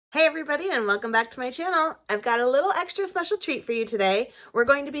Hey everybody, and welcome back to my channel. I've got a little extra special treat for you today. We're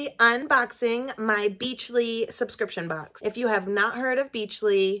going to be unboxing my Beachly subscription box. If you have not heard of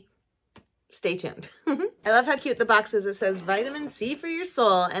Beachly, stay tuned. I love how cute the box is. It says vitamin C for your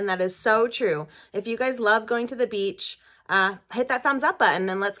soul, and that is so true. If you guys love going to the beach, hit that thumbs up button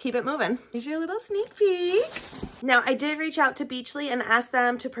and let's keep it moving. Here's your little sneak peek. Now, I did reach out to Beachly and ask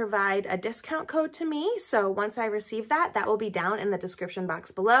them to provide a discount code to me. So once I receive that, that will be down in the description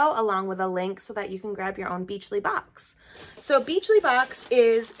box below, along with a link so that you can grab your own Beachly box. So Beachly box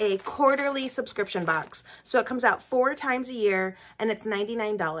is a quarterly subscription box. So it comes out 4 times a year and it's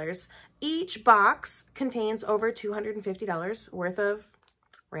 $99. Each box contains over $250 worth of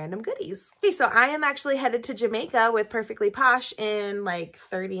random goodies. Okay, so I am actually headed to Jamaica with Perfectly Posh in like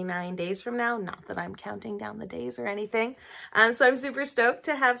 39 days from now. Not that I'm counting down the days or anything. So I'm super stoked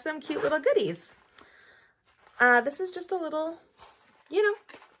to have some cute little goodies. This is just a little,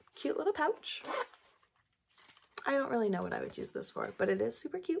 cute little pouch. I don't really know what I would use this for, but it is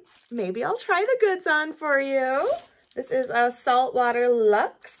super cute. Maybe I'll try the goods on for you. This is a Saltwater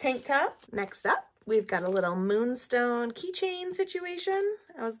Luxe tank top. Next up, we've got a little moonstone keychain situation.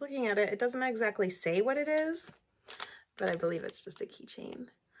 I was looking at it. It doesn't exactly say what it is, but I believe it's just a keychain.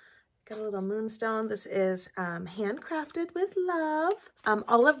 Got a little moonstone. This is handcrafted with love.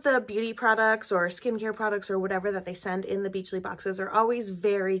 All of the beauty products or skincare products or whatever that they send in the Beachly boxes are always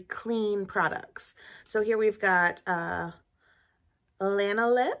very clean products. So here we've got Lana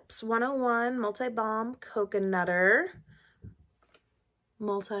Lips 101 Multi-Balm Coconutter.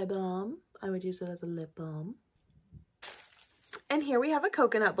 Multi-Balm. I would use it as a lip balm. And here we have a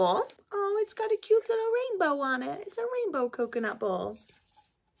coconut bowl. Oh, it's got a cute little rainbow on it. It's a rainbow coconut bowl.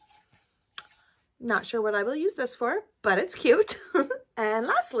 Not sure what I will use this for, but it's cute. And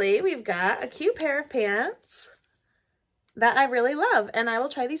lastly, we've got a cute pair of pants that I really love, and I will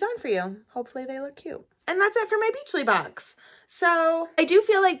try these on for you. Hopefully they look cute. And that's it for my Beachly box. So I do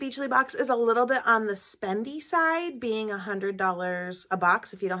feel like Beachly box is a little bit on the spendy side, being $100 a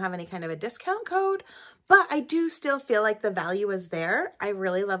box if you don't have any kind of a discount code. But I do still feel like the value is there. I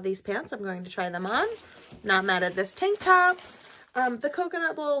really love these pants. I'm going to try them on. Not mad at this tank top. The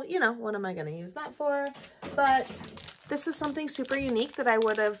coconut bowl, what am I going to use that for? But this is something super unique that I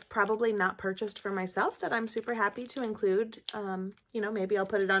would have probably not purchased for myself that I'm super happy to include. Maybe I'll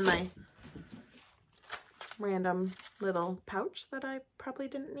put it on my random little pouch that I probably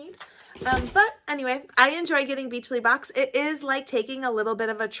didn't need. But anyway, I enjoy getting Beachly box. It is like taking a little bit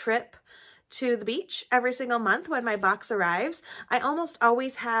of a trip to the beach every single month when my box arrives. I almost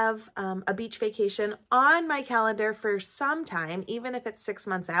always have a beach vacation on my calendar for some time, even if it's 6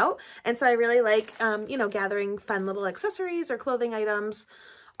 months out. And so I really like, gathering fun little accessories or clothing items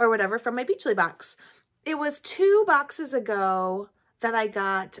or whatever from my Beachly box. It was 2 boxes ago that I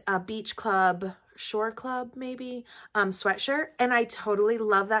got a beach club, shore club maybe, sweatshirt. And I totally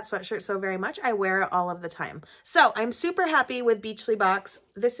love that sweatshirt so very much. I wear it all of the time. So I'm super happy with Beachly box.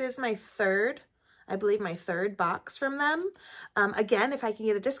 This is my I believe my third box from them. Again, if I can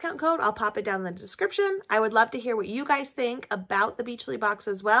get a discount code, I'll pop it down in the description. I would love to hear what you guys think about the Beachly box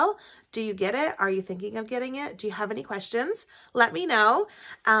as well. Do you get it? Are you thinking of getting it? Do you have any questions? Let me know.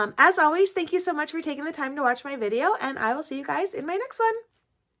 As always, thank you so much for taking the time to watch my video, and I will see you guys in my next one.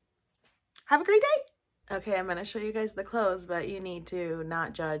 Have a great day. Okay, I'm going to show you guys the clothes, but you need to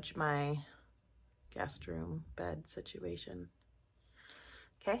not judge my guest room bed situation.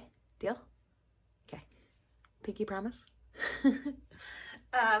 Okay, deal? Okay, pinky promise?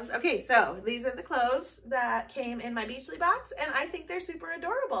 Okay, so these are the clothes that came in my Beachly box, and I think they're super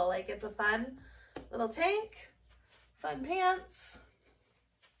adorable. Like, it's a fun little tank, fun pants.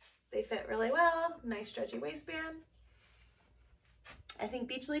 They fit really well, nice stretchy waistband. I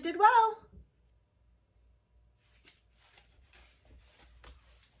think Beachly did well.